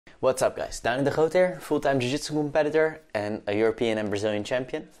What's up guys, Dani de Groot here, full-time jiu-jitsu competitor and a European and Brazilian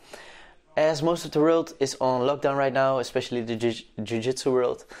champion. As most of the world is on lockdown right now, especially the jiu-jitsu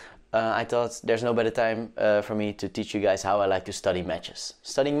world, I thought there's no better time for me to teach you guys how I like to study matches.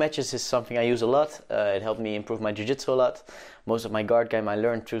 Studying matches is something I use a lot. It helped me improve my jiu-jitsu a lot. Most of my guard game I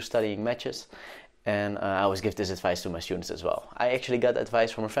learned through studying matches. And I always give this advice to my students as well. I actually got advice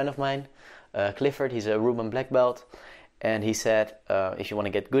from a friend of mine, Clifford. He's a Ruben black belt. And he said, if you want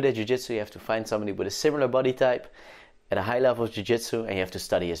to get good at jiu-jitsu, you have to find somebody with a similar body type at a high level of jiu-jitsu, and you have to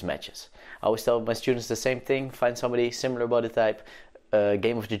study his matches. I always tell my students the same thing: find somebody similar body type,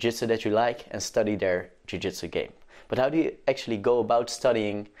 game of jiu-jitsu that you like, and study their jiu-jitsu game. But how do you actually go about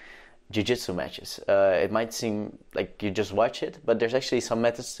studying jiu-jitsu matches? It might seem like you just watch it, but there's actually some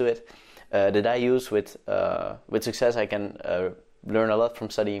methods to it that I use with success. I can learn a lot from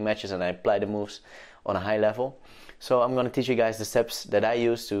studying matches, and I apply the moves on a high level. So I'm going to teach you guys the steps that I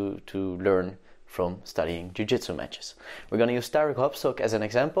use to learn from studying jiu-jitsu matches. We're going to use Tarik Hopstock as an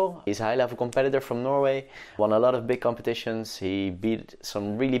example. He's a high-level competitor from Norway, won a lot of big competitions. He beat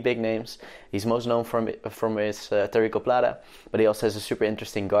some really big names. He's most known from his Tarikoplata, but he also has a super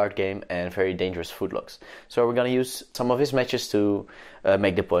interesting guard game and very dangerous footlocks. So we're going to use some of his matches to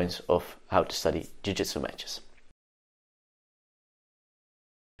make the points of how to study jiu-jitsu matches.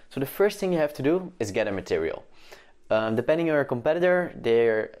 So the first thing you have to do is get a material. Depending on your competitor,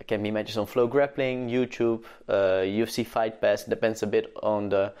 there can be matches on Flow Grappling, YouTube, UFC Fight Pass. Depends a bit on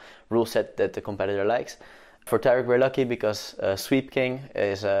the rule set that the competitor likes. For Tarik, we're lucky because Sweep King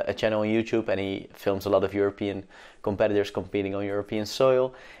is a channel on YouTube, and he films a lot of European competitors competing on European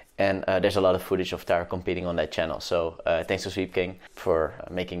soil. And there's a lot of footage of Tarik competing on that channel. So thanks to Sweep King for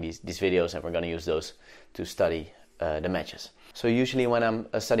making these videos, and we're going to use those to study the matches. So usually when I'm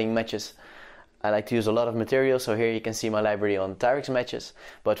studying matches, I like to use a lot of material, so here you can see my library on Tarik's matches.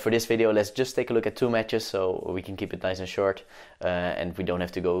 But for this video, let's just take a look at 2 matches so we can keep it nice and short, and we don't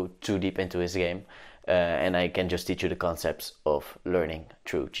have to go too deep into his game. And I can just teach you the concepts of learning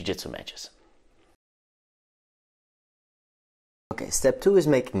through jiu-jitsu matches. Okay, step 2 is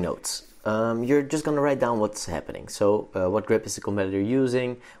making notes. You're just going to write down what's happening. So what grip is the competitor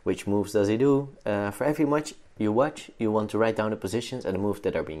using, which moves does he do. For every match you watch, you want to write down the positions and the moves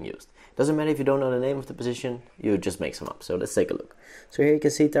that are being used. Doesn't matter if you don't know the name of the position, you just make some up. So let's take a look. So here you can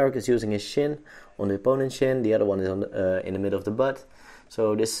see Tarik is using his shin on the opponent's shin. The other one is on in the middle of the butt.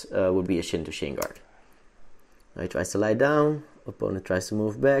 So this would be a shin to shin guard. Now he tries to lie down. Opponent tries to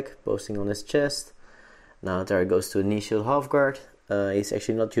move back, posting on his chest. Now Tarik goes to a knee shield half guard. He's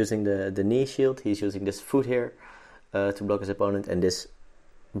actually not using the knee shield. He's using this foot here to block his opponent, and this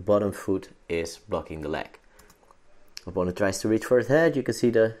bottom foot is blocking the leg. Opponent tries to reach for his head. You can see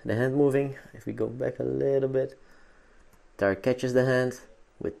the hand moving. If we go back a little bit, Tarik catches the hand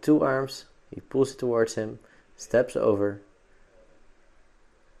with 2 arms. He pulls it towards him, steps over,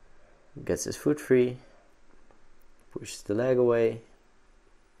 gets his foot free, pushes the leg away,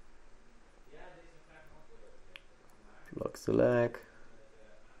 blocks the leg.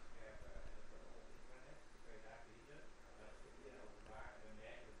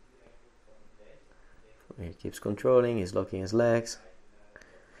 He keeps controlling, he's locking his legs.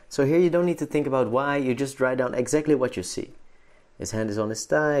 So here you don't need to think about why, you just write down exactly what you see. His hand is on his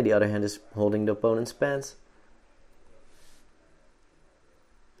thigh, the other hand is holding the opponent's pants.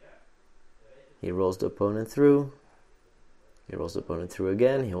 He rolls the opponent through. He rolls the opponent through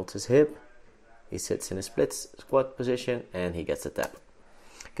again, he holds his hip. He sits in a split squat position and he gets the tap.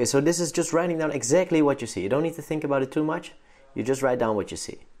 Okay, so this is just writing down exactly what you see. You don't need to think about it too much, you just write down what you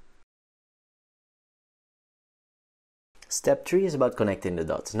see. Step 3 is about connecting the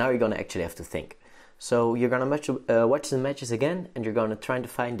dots. Now you're going to actually have to think. So you're going to watch the matches again, and you're going to try to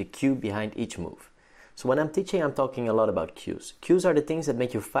find the cue behind each move. So when I'm teaching, I'm talking a lot about cues. Cues are the things that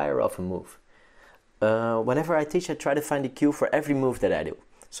make you fire off a move. Whenever I teach, I try to find the cue for every move that I do.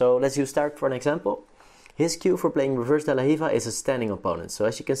 So let's use Tarik for an example. His cue for playing reverse de la Hiva is a standing opponent. So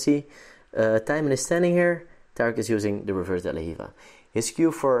as you can see, Timon is standing here, Tarik is using the reverse de la Hiva. His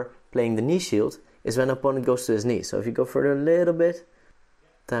cue for playing the knee shield is when the opponent goes to his knees. So if you go further a little bit,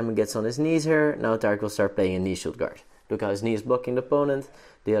 Timon gets on his knees here. Now Tarik will start playing a knee shield guard. Look how his knee is blocking the opponent.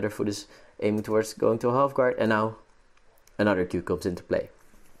 The other foot is aiming towards going to a half guard. And now another cue comes into play.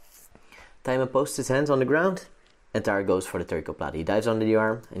 Timon posts his hands on the ground, and Tarik goes for the Tarikoplata. He dives under the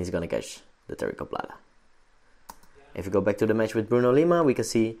arm, and he's going to catch the Tarikoplata. If we go back to the match with Bruno Lima, we can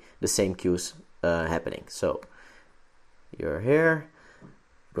see the same cues happening. So you're here.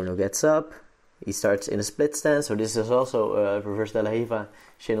 Bruno gets up. He starts in a split stance, so this is also a reverse de la Riva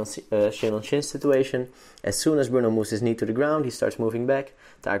shin on shin situation. As soon as Bruno moves his knee to the ground, he starts moving back.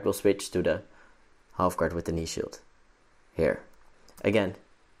 Tarik will switch to the half guard with the knee shield. Here. Again,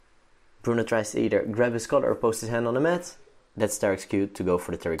 Bruno tries to either grab his collar or post his hand on the mat. That's Tarik's cue to go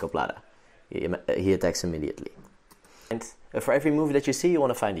for the Tarikoplata. He attacks immediately. And for every move that you see, you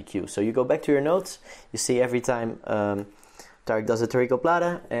want to find the cue. So you go back to your notes, you see every time Tarik does a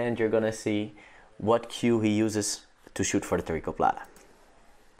Tarikoplata, and you're going to see what cue he uses to shoot for the Tarikoplata.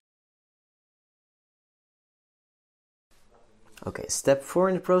 Okay, step 4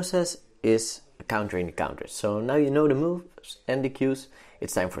 in the process is countering the counters. So now you know the moves and the cues,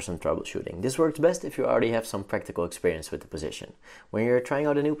 it's time for some troubleshooting. This works best if you already have some practical experience with the position. When you're trying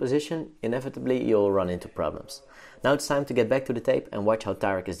out a new position, inevitably you'll run into problems. Now it's time to get back to the tape and watch how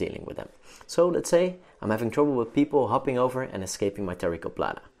Tarik is dealing with them. So let's say I'm having trouble with people hopping over and escaping my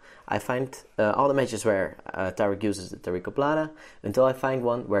Tarikoplata. I find all the matches where Tarik uses the Tarikoplata until I find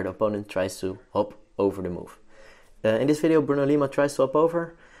one where the opponent tries to hop over the move. In this video, Bruno Lima tries to hop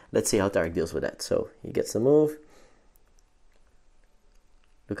over. Let's see how Tarik deals with that. So he gets the move.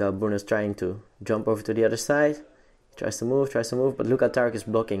 Look how Bruno's trying to jump over to the other side. He tries to move, but look how Tarik is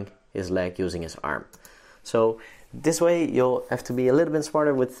blocking his leg using his arm. So this way you'll have to be a little bit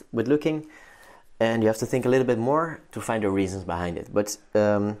smarter with looking, and you have to think a little bit more to find the reasons behind it. But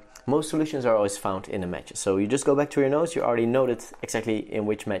most solutions are always found in the matches. So you just go back to your notes, you already noted exactly in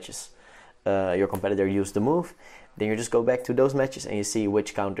which matches your competitor used the move. Then you just go back to those matches and you see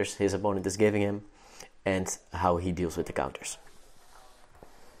which counters his opponent is giving him and how he deals with the counters.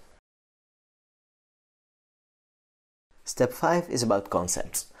 Step 5 is about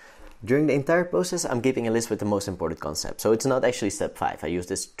concepts. During the entire process, I'm keeping a list with the most important concepts. So it's not actually step 5. I use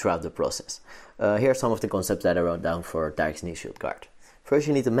this throughout the process. Here are some of the concepts that I wrote down for Tarik's knee shield guard. First,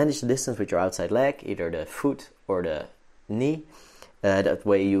 you need to manage the distance with your outside leg, either the foot or the knee. That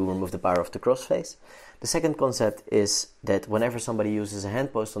way you remove the power of the crossface. The second concept is that whenever somebody uses a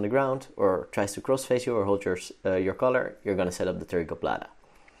hand post on the ground or tries to crossface you or hold your collar, you're going to set up the Tarikoplata.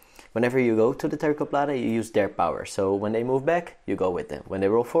 Whenever you go to the Tarikoplata, you use their power. So when they move back, you go with them. When they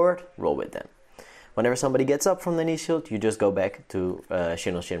roll forward, roll with them. Whenever somebody gets up from the knee shield, you just go back to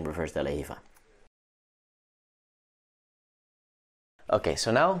shin on shin reverse de la Riva. Okay,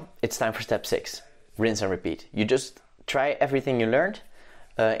 so now it's time for step 6. Rinse and repeat. You just try everything you learned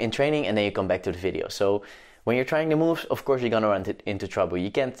in training and then you come back to the video. So when you're trying the moves, of course you're going to run into trouble.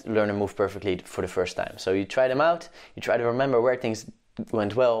 You can't learn a move perfectly for the first time. So you try them out, you try to remember where things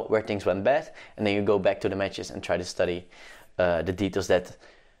went well, where things went bad, and then you go back to the matches and try to study the details that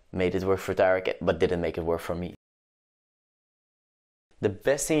made it work for Tarik but didn't make it work for me. The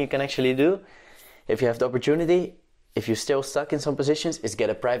best thing you can actually do, if you have the opportunity, if you're still stuck in some positions, is get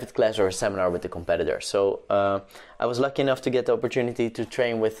a private class or a seminar with the competitor. So I was lucky enough to get the opportunity to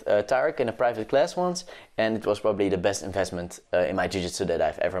train with Tarik in a private class once, and it was probably the best investment in my jiu-jitsu that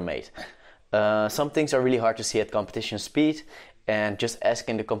I've ever made. Some things are really hard to see at competition speed, and just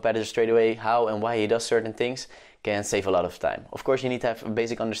asking the competitor straight away how and why he does certain things can save a lot of time. Of course, you need to have a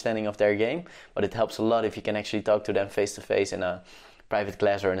basic understanding of their game, but it helps a lot if you can actually talk to them face to face in a private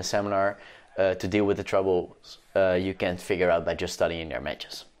class or in a seminar to deal with the troubles you can't figure out by just studying their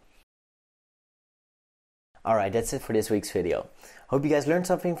matches. Alright, that's it for this week's video. Hope you guys learned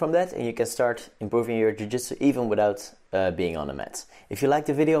something from that and you can start improving your jiu-jitsu even without being on the mats. If you liked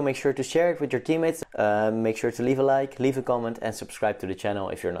the video, make sure to share it with your teammates. Make sure to leave a like, leave a comment and subscribe to the channel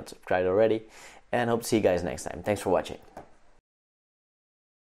if you're not subscribed already. And hope to see you guys next time. Thanks for watching.